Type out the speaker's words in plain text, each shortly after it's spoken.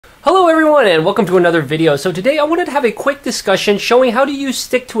Hello everyone and welcome to another video. So today I wanted to have a quick discussion showing how to use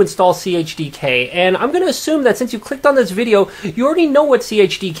Stick to install CHDK. And I'm going to assume that since you clicked on this video, you already know what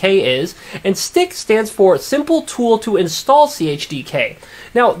CHDK is. And Stick stands for Simple Tool to Install CHDK.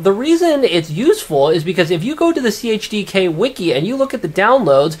 Now the reason it's useful is because if you go to the CHDK wiki and you look at the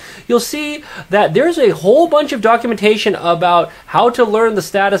downloads, you'll see that there's a whole bunch of documentation about how to learn the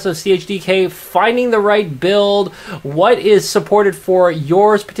status of CHDK, finding the right build, what is supported for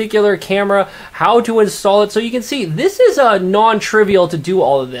yours particular camera, how to install it. So you can see this is non-trivial to do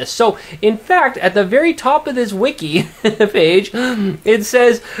all of this. So in fact, at the very top of this wiki page, it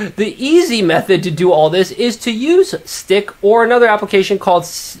says the easy method to do all this is to use Stick or another application called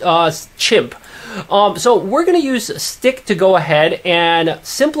Chimp. So we're going to use Stick to go ahead and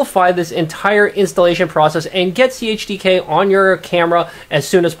simplify this entire installation process and get CHDK on your camera as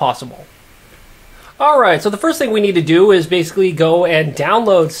soon as possible. Alright, so the first thing we need to do is basically go and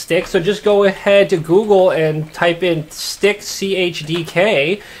download Stick. So just go ahead to Google and type in Stick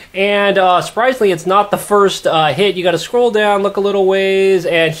CHDK. And surprisingly, it's not the first hit. You got to scroll down, look a little ways,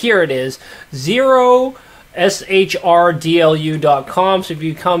 and here it is. 0shdlu.com. So if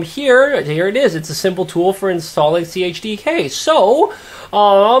you come here it is. It's a simple tool for installing CHDK. So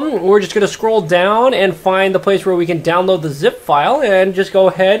we're just going to scroll down and find the place where we can download the zip file and just go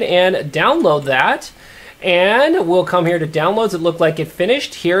ahead and download that. And we'll come here to downloads. It looked like it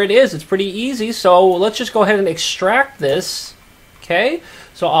finished. Here it is. It's pretty easy. So let's just go ahead and extract this. Okay,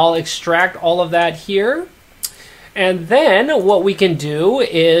 so I'll extract all of that here. And then what we can do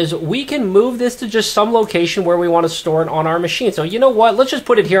is we can move this to just some location where we want to store it on our machine. So you know what? Let's just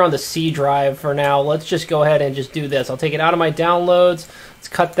put it here on the C drive for now. Let's just go ahead and just do this. I'll take it out of my downloads. Let's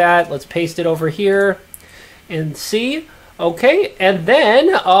cut that. Let's paste it over here in C. Okay, and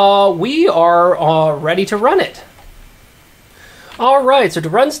then we are ready to run it. Alright, so to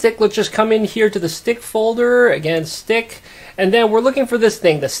run Stick, let's just come in here to the Stick folder, again, Stick, and then we're looking for this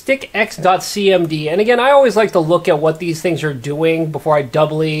thing, the stickx.cmd. And again, I always like to look at what these things are doing before I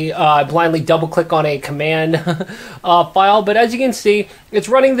blindly double-click on a command file. But as you can see, it's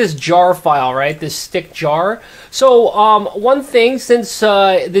running this jar file, right, this Stick jar. So one thing, since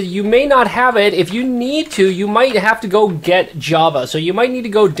you may not have it, if you need to, you might have to go get Java. So you might need to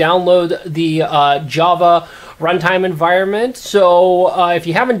go download the Java runtime environment. So if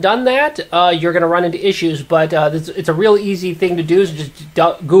you haven't done that, you're going to run into issues, but it's a real easy thing to do. So just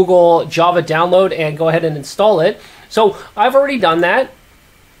Google Java download and go ahead and install it. So I've already done that.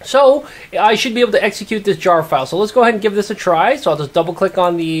 So I should be able to execute this jar file. So let's go ahead and give this a try. So I'll just double click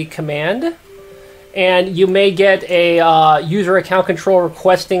on the command. And you may get a user account control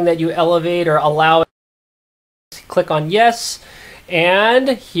requesting that you elevate or allow it. Click on yes. And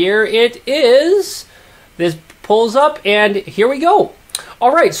here it is. This pulls up and here we go.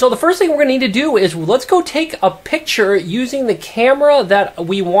 Alright, so the first thing we're going to need to do is let's go take a picture using the camera that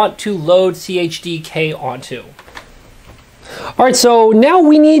we want to load CHDK onto. Alright, so now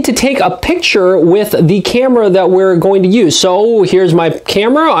we need to take a picture with the camera that we're going to use. So here's my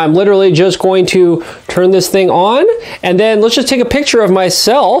camera. I'm literally just going to turn this thing on and then let's just take a picture of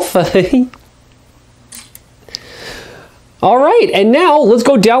myself. Alright, and now let's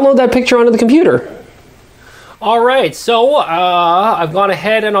go download that picture onto the computer. Alright, so I've gone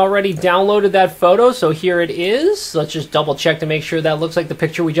ahead and already downloaded that photo, so here it is. Let's just double check to make sure that looks like the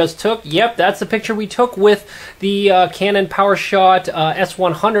picture we just took. Yep, that's the picture we took with the Canon PowerShot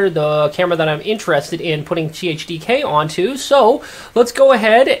S100, the camera that I'm interested in putting CHDK onto. So let's go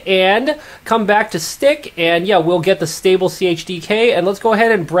ahead and come back to Stick, and yeah, we'll get the stable CHDK, and let's go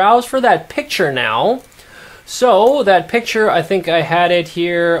ahead and browse for that picture now. So that picture, I think I had it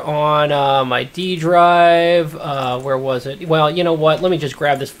here on my D drive. Where was it? Well, you know what? Let me just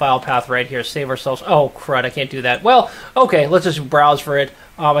grab this file path right here. Save ourselves. Oh, crud, I can't do that. Well, okay, let's just browse for it.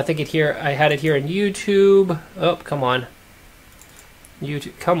 I think I had it here in YouTube. Oh, come on.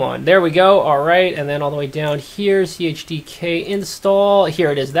 YouTube, come on. There we go. All right, and then all the way down here, CHDK install.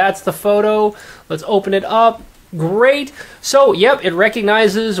 Here it is. That's the photo. Let's open it up. Great. So, yep, it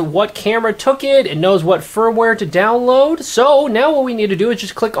recognizes what camera took it. It knows what firmware to download. So, now what we need to do is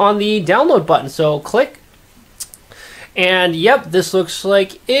just click on the download button. So, click. And, yep, this looks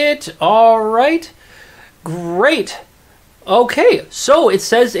like it. All right. Great. Okay, so it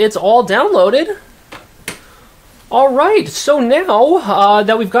says it's all downloaded. Alright, so now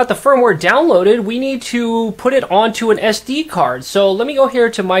that we've got the firmware downloaded, we need to put it onto an SD card. So let me go here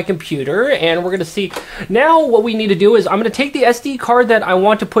to my computer, and we're going to see. Now what we need to do is I'm going to take the SD card that I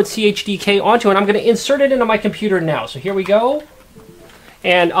want to put CHDK onto, and I'm going to insert it into my computer now. So here we go.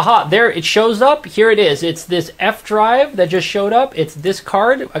 And aha, there it shows up. Here it is. It's this F drive that just showed up. It's this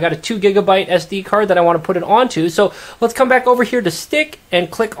card. I got a 2 GB SD card that I want to put it onto. So let's come back over here to stick and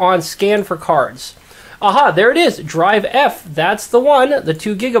click on scan for cards. Aha, there it is. Drive F. That's the one, the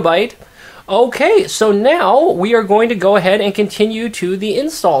 2 GB. Okay, so now we are going to go ahead and continue to the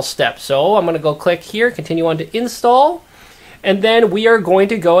install step. So I'm going to go click here, continue on to install. And then we are going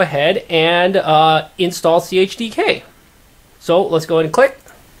to go ahead and install CHDK. So let's go ahead and click.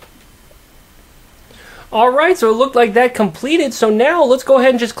 All right, so it looked like that completed. So now let's go ahead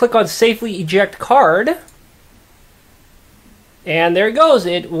and just click on safely eject card. And there it goes.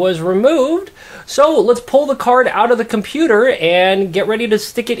 It was removed. So let's pull the card out of the computer and get ready to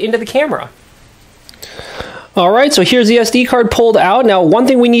stick it into the camera. All right, so here's the SD card pulled out. Now, one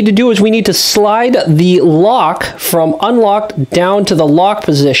thing we need to do is we need to slide the lock from unlocked down to the lock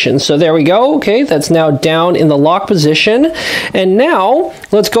position. So there we go. Okay, that's now down in the lock position. And now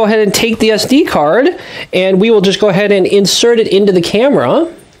let's go ahead and take the SD card and we will just go ahead and insert it into the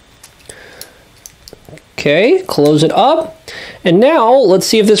camera. Okay, close it up. And now let's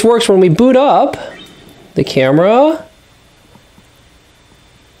see if this works when we boot up the camera.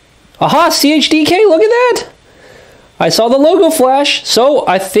 Aha, CHDK, look at that. I saw the logo flash, so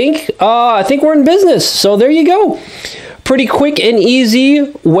I think we're in business. So there you go. Pretty quick and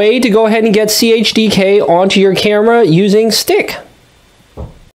easy way to go ahead and get CHDK onto your camera using Stick.